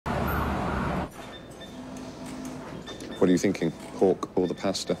What are you thinking? Pork or the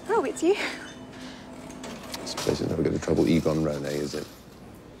pasta? Oh, it's you. This place is never going to trouble Egon Rone, is it?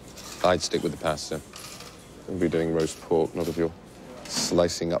 I'd stick with the pasta. I'll be doing roast pork, not of your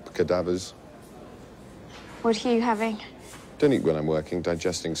slicing up cadavers. What are you having? Don't eat when I'm working.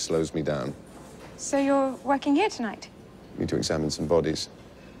 Digesting slows me down. So you're working here tonight? Need to examine some bodies.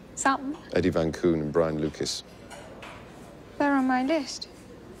 Some? Eddie Van Koon and Brian Lucas. They're on my list.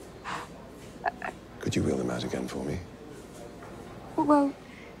 Could you wheel them out again for me? Well,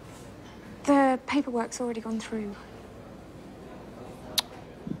 the paperwork's already gone through.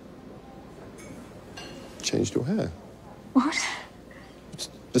 Changed your hair. What? It's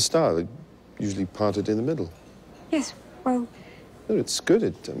the style. It usually parted in the middle. Yes, well... No, it's good.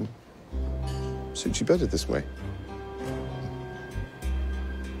 It suits you better this way.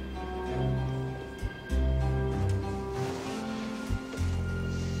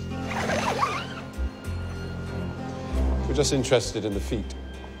 We're just interested in the feet.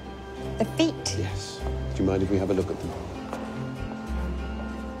 The feet? Yes. Do you mind if we have a look at them?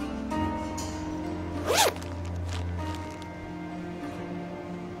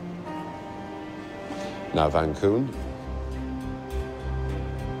 Now, Van Koon.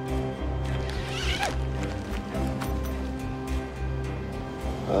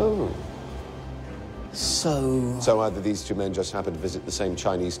 Oh. So either these two men just happened to visit the same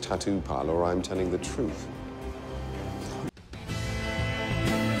Chinese tattoo parlor, or I'm telling the truth.